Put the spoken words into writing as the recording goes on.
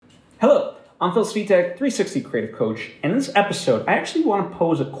Hello, I'm Phil Svitek, 360 Creative Coach, and in this episode, I actually want to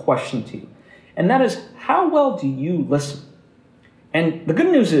pose a question to you, and that is, how well do you listen? And the good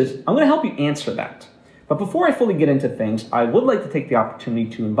news is, I'm going to help you answer that. But before I fully get into things, I would like to take the opportunity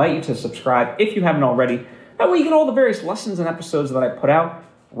to invite you to subscribe if you haven't already. That way you get all the various lessons and episodes that I put out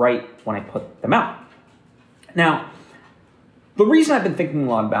right when I put them out. Now, the reason I've been thinking a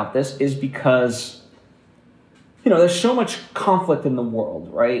lot about this is because, there's so much conflict in the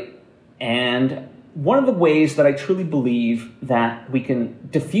world, right? And one of the ways that I truly believe that we can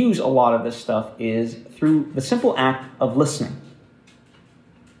diffuse a lot of this stuff is through the simple act of listening.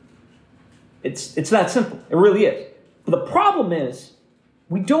 It's that simple. It really is. But the problem is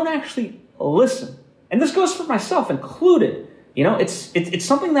we don't actually listen. And this goes for myself included. It's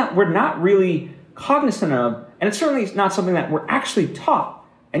something that we're not really cognizant of, and it's certainly not something that we're actually taught.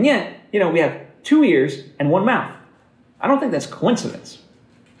 And yet, we have 2 ears and 1 mouth. I don't think that's coincidence.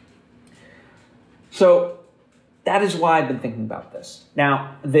 So that is why I've been thinking about this.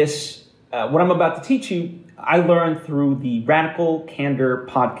 Now, what I'm about to teach you, I learned through the Radical Candor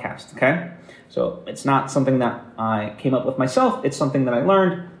podcast, okay? So it's not something that I came up with myself. It's something that I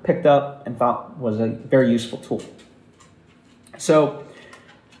learned, picked up, and thought was a very useful tool. So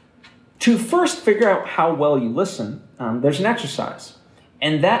to first figure out how well you listen, there's an exercise.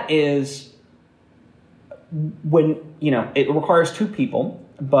 And that is when, it requires 2 people,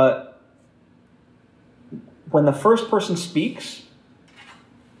 but when the first person speaks,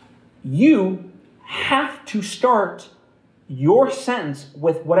 you have to start your sentence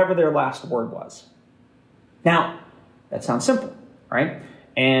with whatever their last word was. Now, that sounds simple, right?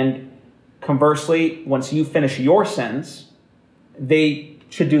 And conversely, once you finish your sentence, they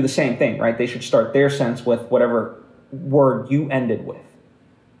should do the same thing, right? They should start their sentence with whatever word you ended with.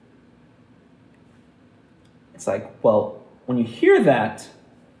 It's like, well, when you hear that,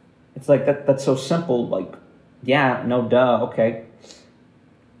 it's like that's so simple, like, yeah, no, duh, okay.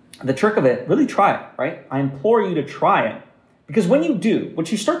 The trick of it, really try it, right? I implore you to try it. Because when you do,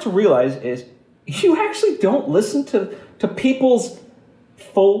 what you start to realize is you actually don't listen to people's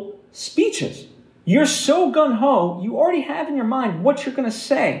full speeches. You're so gung-ho, you already have in your mind what you're going to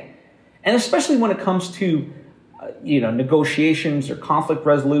say. And especially when it comes to, negotiations or conflict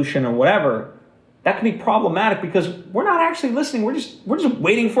resolution or whatever, that can be problematic because we're not actually listening. We're just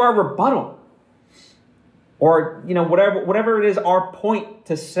waiting for our rebuttal. Or, whatever it is, our point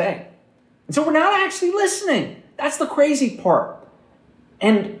to say. And so we're not actually listening. That's the crazy part.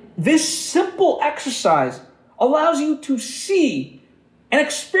 And this simple exercise allows you to see and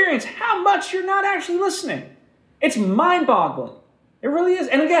experience how much you're not actually listening. It's mind-boggling. It really is.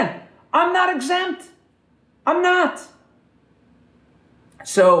 And again, I'm not exempt. I'm not.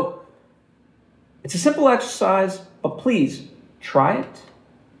 So it's a simple exercise, but please try it.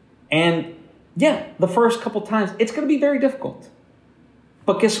 And yeah, the first couple times, it's going to be very difficult.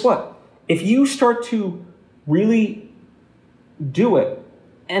 But guess what? If you start to really do it,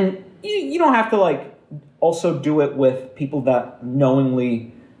 and you don't have to also do it with people that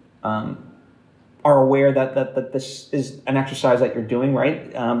knowingly are aware that this is an exercise that you're doing, right?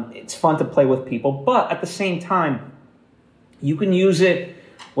 It's fun to play with people, but at the same time, you can use it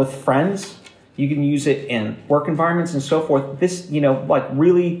with friends. You can use it in work environments and so forth. This,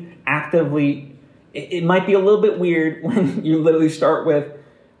 really actively, it might be a little bit weird when you literally start with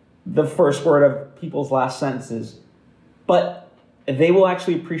the first word of people's last sentences, but they will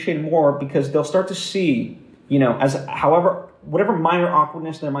actually appreciate it more because they'll start to see, whatever minor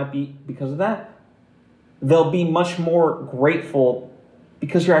awkwardness there might be because of that, they'll be much more grateful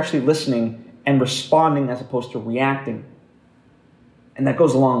because you're actually listening and responding as opposed to reacting. And that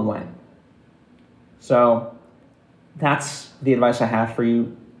goes a long way. So that's the advice I have for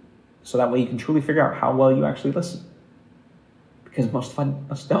you, so that way you can truly figure out how well you actually listen. Because most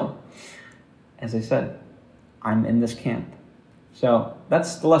of us don't. As I said, I'm in this camp. So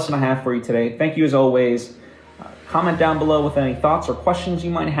that's the lesson I have for you today. Thank you as always. Comment down below with any thoughts or questions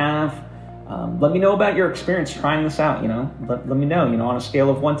you might have. Let me know about your experience trying this out, Let me know, on a scale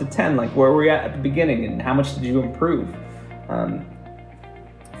of 1 to 10, where were you at the beginning and how much did you improve?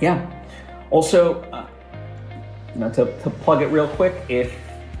 Also, to plug it real quick, if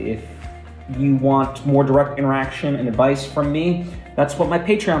you want more direct interaction and advice from me, that's what my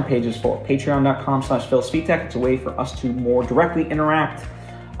Patreon page is for. Patreon.com/Phil Svitek. It's a way for us to more directly interact.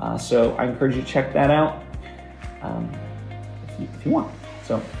 So I encourage you to check that out if you want.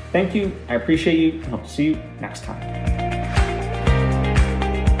 So thank you. I appreciate you. I hope to see you next time.